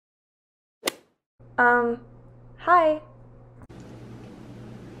Hi.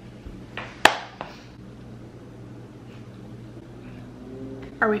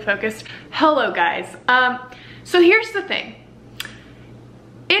 Are we focused? Hello guys. So here's the thing.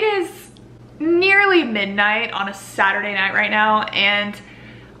 It is nearly midnight on a Saturday night right now, and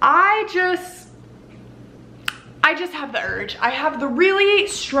I just have the urge. I have the really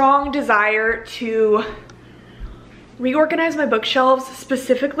strong desire to reorganize my bookshelves,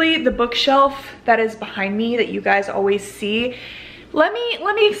 specifically the bookshelf that is behind me that you guys always see. Let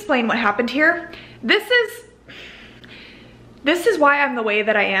me explain what happened here. This is why I'm the way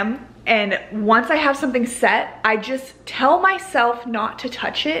that I am, and once I have something set, I just tell myself not to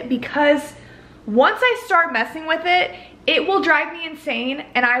touch it, because once I start messing with it, it will drive me insane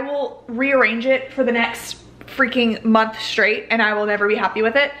and I will rearrange it for the next freaking month straight and I will never be happy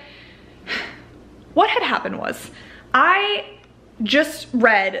with it. What had happened was, I just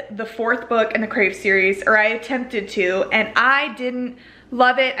read the 4th book in the Crave series, or I attempted to, and I didn't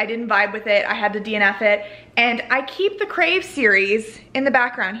love it. I didn't vibe with it. I had to DNF it. And I keep the Crave series in the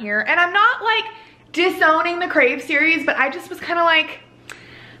background here, and I'm not like disowning the Crave series, but I just was kind of like,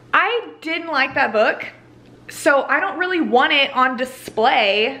 I didn't like that book, so I don't really want it on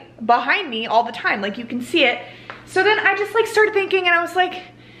display behind me all the time. Like, you can see it. So then I just like started thinking, and I was like,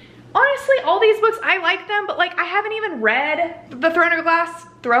 honestly, all these books, I like them, but like I haven't even read the Throne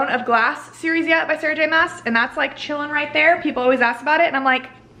of Glass series yet by Sarah J Maas, and that's like chilling right there. People always ask about it, and I'm like,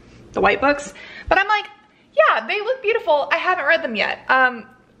 the white books? But I'm like, yeah, they look beautiful. I haven't read them yet.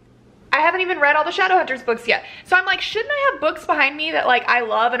 I haven't even read all the Shadowhunters books yet. So I'm like, shouldn't I have books behind me that like I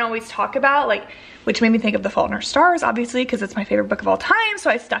love and always talk about? Like, which made me think of The Fault in Our Stars, obviously, because it's my favorite book of all time, so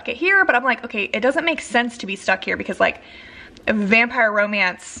I stuck it here. But I'm like, okay, it doesn't make sense to be stuck here, because like vampire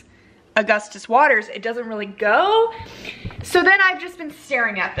romance, Augustus Waters, it doesn't really go. So then I've just been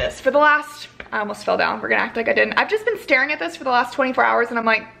staring at this for the last, I almost fell down, we're gonna act like I didn't. I've just been staring at this for the last 24 hours, and I'm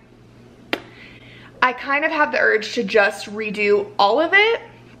like, I kind of have the urge to just redo all of it.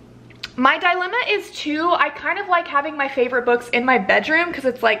 My dilemma is too, I kind of like having my favorite books in my bedroom because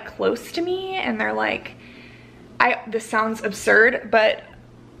it's like close to me, and they're like, this sounds absurd, but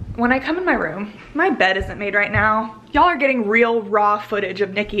when I come in my room, my bed isn't made right now. Y'all are getting real raw footage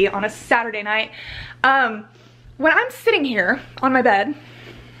of Nikki on a Saturday night. When I'm sitting here on my bed,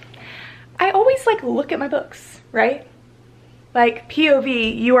 I always like look at my books, right? Like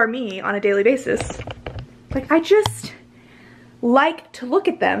POV, you are me on a daily basis. Like, I just like to look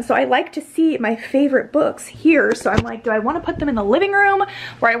at them. So I like to see my favorite books here. So I'm like, do I want to put them in the living room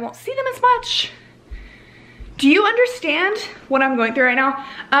where I won't see them as much? Do you understand what I'm going through right now?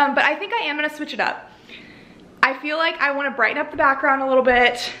 But I think I am gonna switch it up. I feel like I wanna brighten up the background a little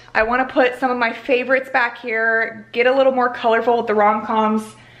bit. I wanna put some of my favorites back here, get a little more colorful with the rom-coms.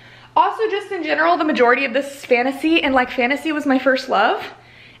 Also, just in general, the majority of this is fantasy, and like fantasy was my first love,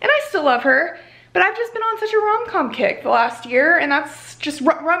 and I still love her, but I've just been on such a rom-com kick the last year, and that's just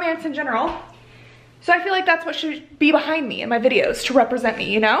romance in general. So I feel like that's what should be behind me in my videos to represent me,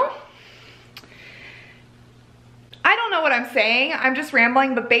 you know? I don't know what I'm saying, I'm just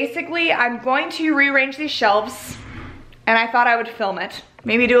rambling, but basically I'm going to rearrange these shelves, and I thought I would film it.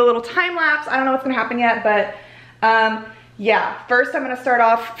 Maybe do a little time lapse, I don't know what's gonna happen yet, but yeah, first I'm gonna start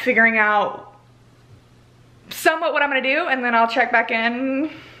off figuring out somewhat what I'm gonna do, and then I'll check back in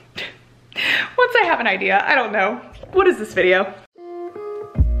once I have an idea. I don't know. What is this video?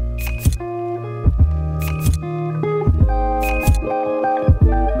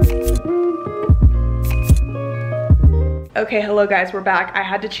 Okay, hello guys, we're back. I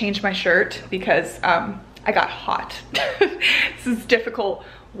had to change my shirt because I got hot. This is difficult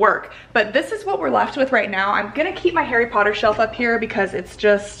work, but this is what we're left with right now. I'm gonna keep my Harry Potter shelf up here because it's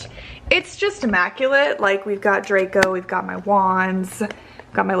just immaculate. Like, we've got Draco, we've got my wands,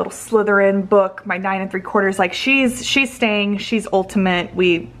 got my little Slytherin book, my 9 3/4. Like, she's staying, she's ultimate.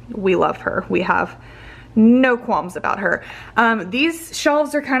 We love her. We have no qualms about her. These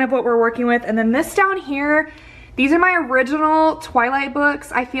shelves are kind of what we're working with, and then this down here, these are my original Twilight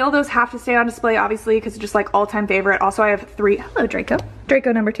books. I feel those have to stay on display, obviously, because it's just like all-time favorite. Also, I have 3, hello Draco,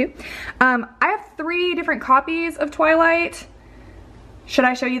 Draco number 2. I have 3 different copies of Twilight. Should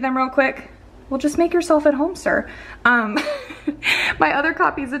I show you them real quick? Well, just make yourself at home, sir. My other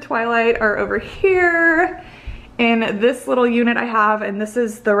copies of Twilight are over here in this little unit I have, and this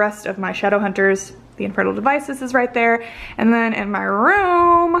is the rest of my Shadowhunters. The Infernal Devices is right there. And then in my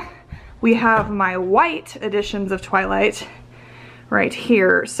room, we have my white editions of Twilight right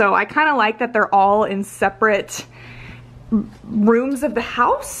here. So I kind of like that they're all in separate rooms of the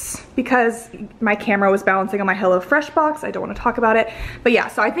house because my camera was balancing on my HelloFresh box. I don't want to talk about it. But yeah,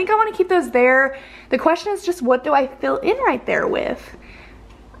 so I think I want to keep those there. The question is just what do I fill in right there with?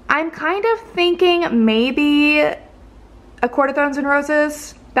 I'm kind of thinking maybe A Court of Thorns and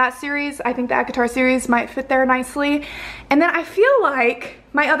Roses. That series, I think the ACOTAR series might fit there nicely. And then I feel like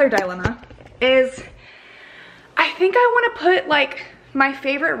my other dilemma is I think I want to put like my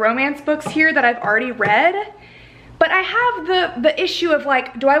favorite romance books here that I've already read. But I have the issue of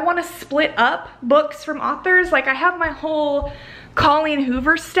like, do I want to split up books from authors? Like I have my whole Colleen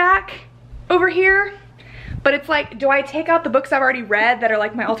Hoover stack over here. But it's like, do I take out the books I've already read that are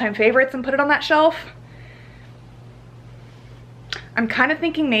like my all-time favorites and put it on that shelf? I'm kind of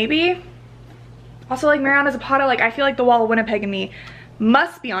thinking maybe. Also like Mariana Zapata, like I feel like The Wall of Winnipeg and Me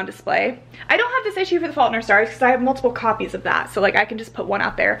must be on display. I don't have this issue for The Fault in Our Stars because I have multiple copies of that. So like I can just put one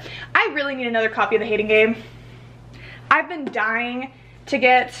out there. I really need another copy of The Hating Game. I've been dying to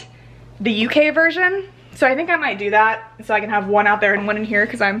get the UK version, so I think I might do that so I can have one out there and one in here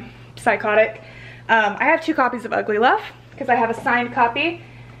because I'm psychotic. I have 2 copies of Ugly Love because I have a signed copy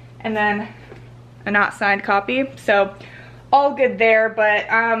and then a not signed copy, so all good there. But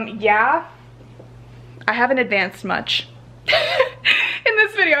yeah, I haven't advanced much in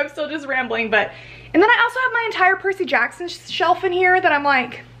this video. I'm still just rambling. But and then I also have my entire Percy Jackson shelf in here that I'm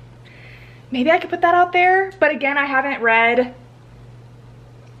like, maybe I could put that out there. But again, I haven't read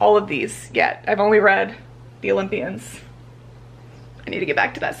all of these yet. I've only read The Olympians. I need to get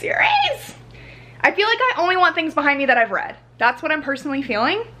back to that series. I feel like I only want things behind me that I've read. That's what I'm personally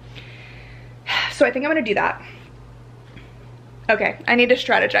feeling. So I think I'm gonna do that. Okay, I need to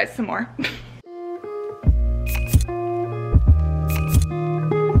strategize some more.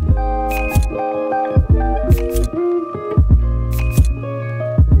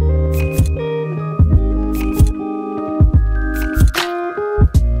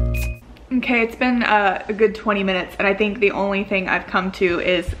 Okay, it's been a good 20 minutes and I think the only thing I've come to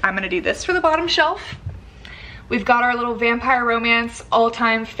is I'm gonna do this for the bottom shelf. We've got our little vampire romance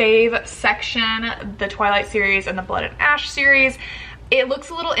all-time fave section, the Twilight series and the Blood and Ash series. It looks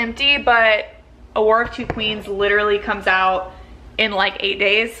a little empty, but A War of Two Queens literally comes out in like 8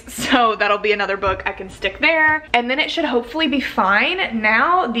 days, so that'll be another book I can stick there. And then it should hopefully be fine.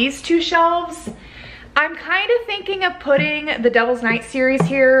 Now, these 2 shelves, I'm kind of thinking of putting the Devil's Night series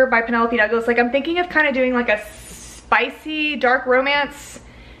here by Penelope Douglas. Like I'm thinking of kind of doing like a spicy dark romance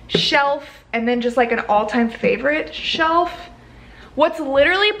shelf and then just like an all-time favorite shelf. What's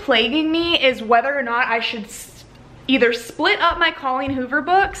literally plaguing me is whether or not I should either split up my Colleen Hoover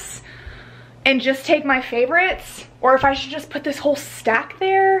books and just take my favorites, or if I should just put this whole stack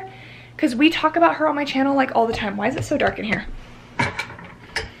there, because we talk about her on my channel like all the time. Why is it so dark in here?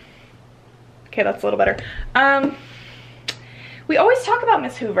 Okay, that's a little better. We always talk about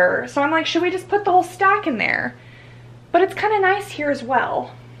Miss Hoover, so I'm like, should we just put the whole stack in there? But it's kind of nice here as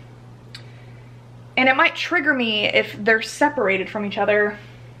well. And it might trigger me if they're separated from each other.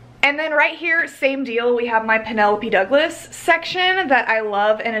 And then right here, same deal, we have my Penelope Douglas section that I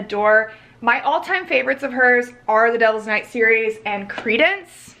love and adore. My all-time favorites of hers are the Devil's Night series and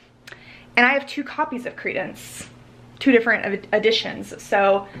Credence. And I have 2 copies of Credence, 2 different editions.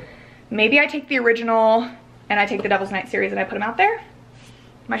 So maybe I take the original and I take the Devil's Night series and I put them out there.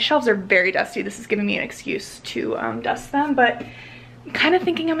 My shelves are very dusty. This is giving me an excuse to dust them, but I'm kind of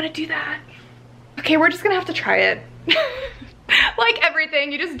thinking I'm gonna do that. Okay, we're just gonna have to try it. Like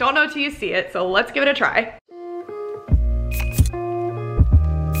everything, you just don't know till you see it, so let's give it a try.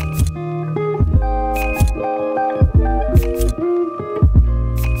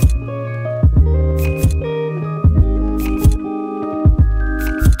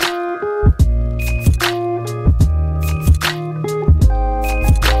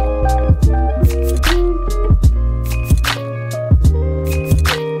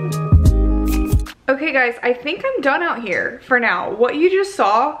 Okay guys, I think I'm done out here for now. What you just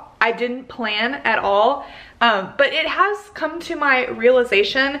saw, I didn't plan at all, but it has come to my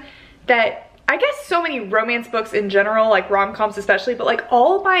realization that I guess so many romance books in general, like rom-coms especially, but like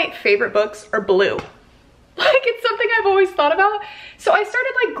all of my favorite books are blue. Like it's something I've always thought about. So I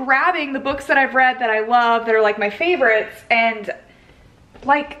started like grabbing the books that I've read that I love, that are like my favorites, and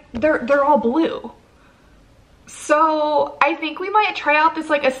like they're all blue. So I think we might try out this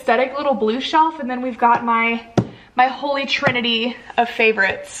like aesthetic little blue shelf, and then we've got my holy trinity of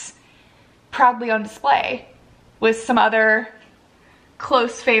favorites proudly on display with some other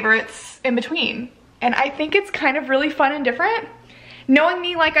close favorites in between. And I think it's kind of really fun and different. Knowing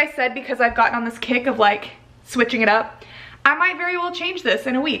me, like I said, because I've gotten on this kick of like switching it up, I might very well change this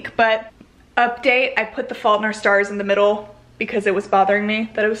in a week, but Update, I put The Fault in Our Stars in the middle because it was bothering me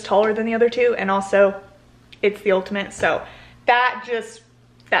that it was taller than the other two, and also it's the ultimate, so that just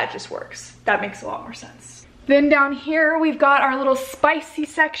works. That makes a lot more sense. Then down here we've got our little spicy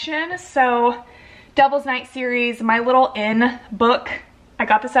section. So Devil's Night series, my little N book. I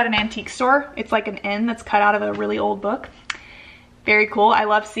got this at an antique store. It's like an N that's cut out of a really old book. Very cool. I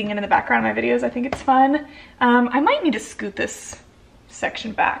love seeing it in the background of my videos. I think it's fun. I might need to scoot this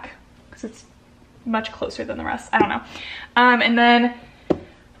section back because it's much closer than the rest. I don't know. And then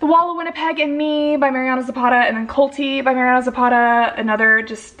The Wall of Winnipeg and Me by Mariana Zapata, and then Colty by Mariana Zapata. Another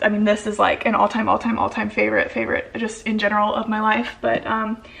just, I mean, this is like an all-time favorite just in general of my life, but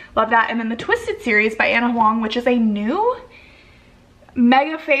love that. And then the Twisted series by Anna Huang, which is a new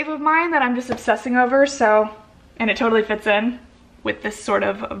mega fave of mine that I'm just obsessing over, so, and it totally fits in with this sort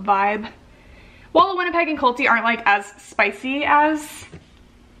of vibe. Wall of Winnipeg and Colty aren't like as spicy as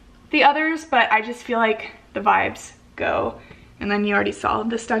the others, but I just feel like the vibes go. And then you already saw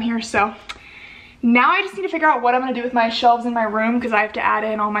this down here, so now I just need to figure out what I'm gonna do with my shelves in my room because I have to add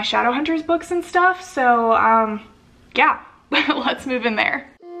in all my Shadowhunters books and stuff. So yeah, let's move in there.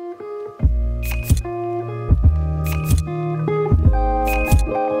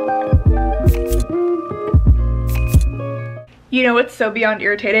 You know what's so beyond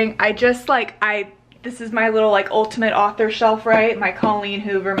irritating? This is my little like ultimate author shelf, right? My Colleen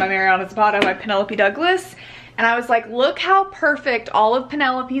Hoover, my Mariana Zapata, my Penelope Douglas. And I was like, look how perfect all of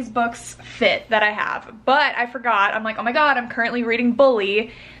Penelope's books fit that I have. But I forgot, I'm like, oh my God, I'm currently reading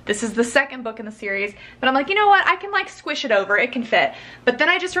Bully. This is the second book in the series. But I'm like, you know what? I can like squish it over, it can fit. But then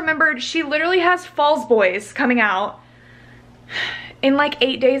I just remembered she literally has Falls Boys coming out in like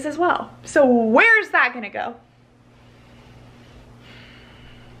 8 days as well. So where's that gonna go?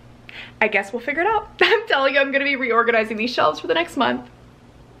 I guess we'll figure it out. I'm telling you, I'm gonna be reorganizing these shelves for the next month.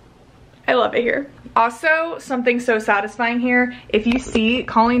 I love it here. Also, something so satisfying here, if you see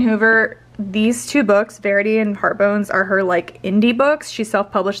Colleen Hoover, these two books, Verity and Heartbones, are her like indie books. She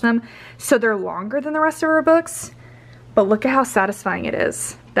self-published them, so they're longer than the rest of her books. But look at how satisfying it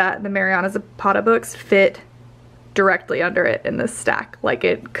is that the Mariana Zapata books fit directly under it in this stack. Like,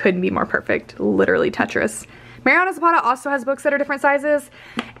 it couldn't be more perfect, literally Tetris. Mariana Zapata also has books that are different sizes,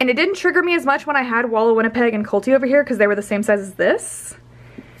 and it didn't trigger me as much when I had Wall of Winnipeg and Colty over here because they were the same size as this,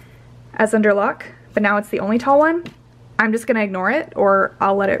 as under lock, but now it's the only tall one. I'm just gonna ignore it, or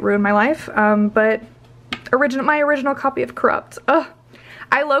I'll let it ruin my life. But my original copy of Corrupt. Ugh.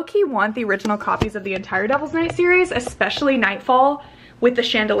 I low-key want the original copies of the entire Devil's Night series, especially Nightfall with the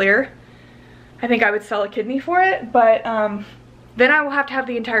chandelier. I think I would sell a kidney for it, but then I will have to have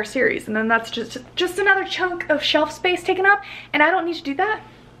the entire series, and then that's just another chunk of shelf space taken up, and I don't need to do that.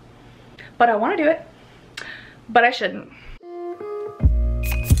 But I want to do it, but I shouldn't.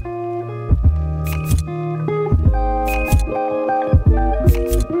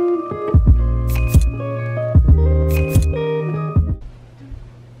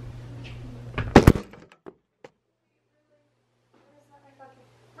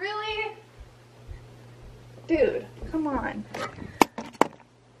 Really? Dude, come on.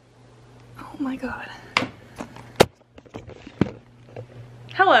 Oh my God.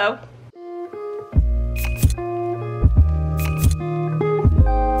 Hello.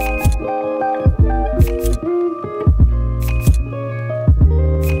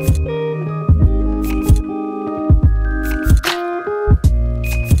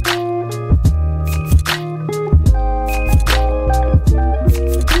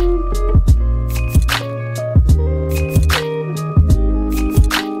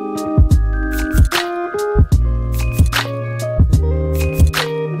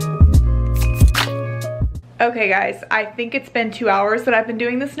 Okay guys, I think it's been 2 hours that I've been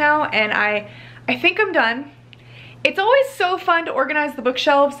doing this now, and I think I'm done. It's always so fun to organize the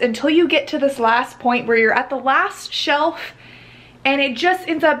bookshelves until you get to this last point where you're at the last shelf and it just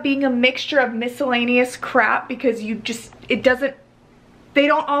ends up being a mixture of miscellaneous crap because they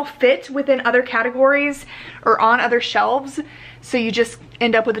don't all fit within other categories or on other shelves, so you just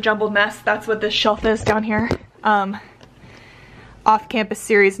end up with a jumbled mess. That's what this shelf is down here. Off-campus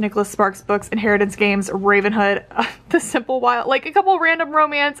series, Nicholas Sparks books, Inheritance Games, Ravenhood, The Simple Wild, like a couple random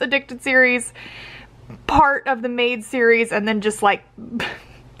romance, Addicted series, part of the Maid series, and then just like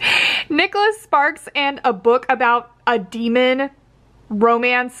Nicholas Sparks and a book about a demon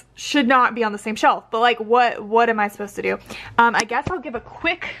romance should not be on the same shelf. But like, what am I supposed to do? I guess I'll give a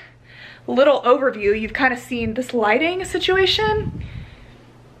quick little overview. You've kind of seen this lighting situation.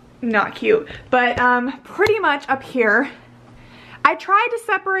 Not cute, but pretty much up here, I tried to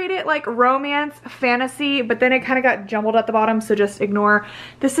separate it like romance, fantasy, but then it kind of got jumbled at the bottom, so just ignore.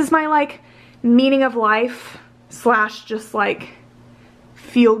 This is my like meaning of life slash just like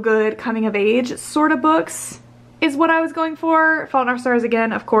feel good coming of age sort of books is what I was going for. Fault in Our Stars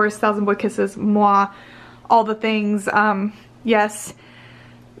again, of course, Thousand Boy Kisses, moi, all the things. Yes,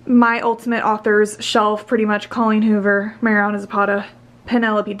 my ultimate authors shelf, pretty much Colleen Hoover, Mariana Zapata,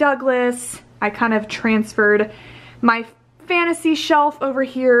 Penelope Douglas. I kind of transferred my fantasy shelf over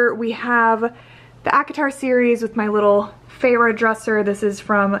here. We have the ACOTAR series with my little Feyre dresser. This is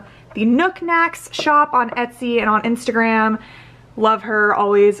from the Nook Knacks shop on Etsy and on Instagram. Love her,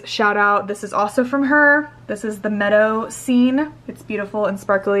 always shout out. This is also from her. This is the meadow scene. It's beautiful and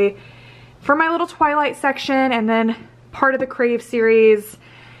sparkly. For my little Twilight section, and then part of the Crave series.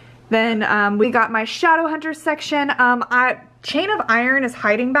 Then we got my Shadowhunter section. Chain of Iron is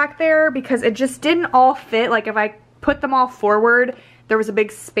hiding back there because it just didn't all fit. Like if I put them all forward, there was a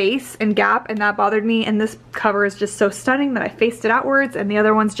big space and gap, and that bothered me. And this cover is just so stunning that I faced it outwards, and the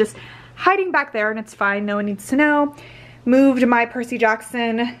other one's just hiding back there, and it's fine. No one needs to know. Moved my Percy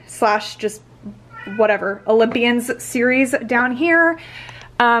Jackson slash just whatever Olympians series down here.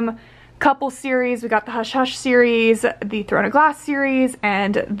 Couple series, we got the Hush Hush series, the Throne of Glass series,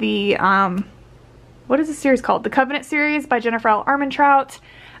 and the what is the series called? The Covenant series by Jennifer L. Armentrout.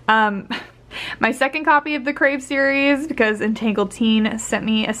 My second copy of the Crave series, because Entangled Teen sent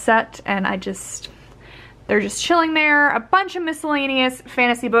me a set, and they're just chilling there. A bunch of miscellaneous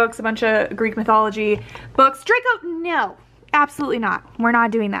fantasy books, a bunch of Greek mythology books. Draco, no, absolutely not. We're not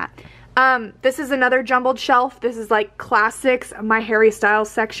doing that. This is another jumbled shelf. This is like classics, my Harry Styles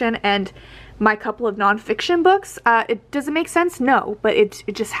section, and my couple of nonfiction books. Does it make sense? No, but it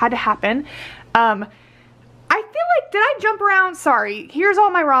just had to happen. I feel like, did I jump around? Sorry. Here's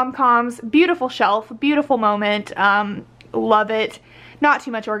all my rom-coms. Beautiful shelf, beautiful moment. Love it. Not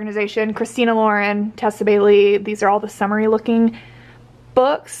too much organization. Christina Lauren, Tessa Bailey, these are all the summery looking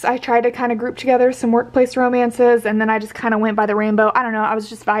books. I tried to kind of group together some workplace romances, and then I just kind of went by the rainbow. I don't know, I was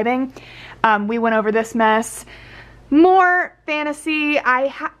just vibing. We went over this mess. More fantasy. I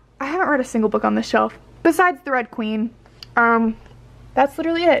haven't read a single book on this shelf besides The Red Queen. That's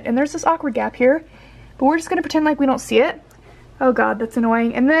literally it. And there's this awkward gap here, but we're just gonna pretend like we don't see it. Oh god, that's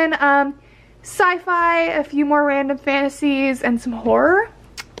annoying. And then sci-fi, a few more random fantasies, and some horror.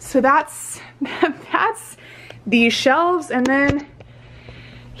 So that's these shelves. And then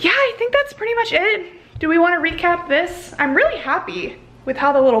yeah, I think that's pretty much it. Do we want to recap this? I'm really happy with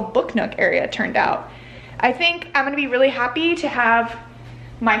how the little book nook area turned out. I think I'm gonna be really happy to have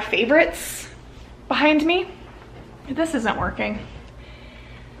my favorites behind me. This isn't working.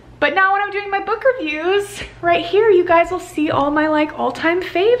 But now when I'm doing my book reviews, right here, you guys will see all my like all-time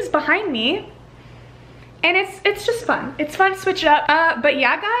faves behind me. And it's just fun. It's fun to switch it up. But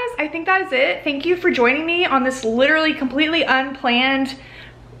yeah, guys, I think that is it. Thank you for joining me on this literally completely unplanned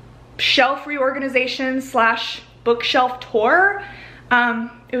shelf reorganization slash bookshelf tour.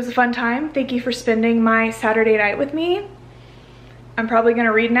 It was a fun time. Thank you for spending my Saturday night with me. I'm probably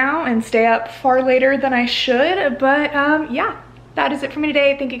gonna read now and stay up far later than I should, but yeah, that is it for me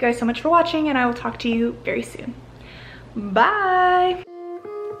today. Thank you guys so much for watching, and I will talk to you very soon. Bye.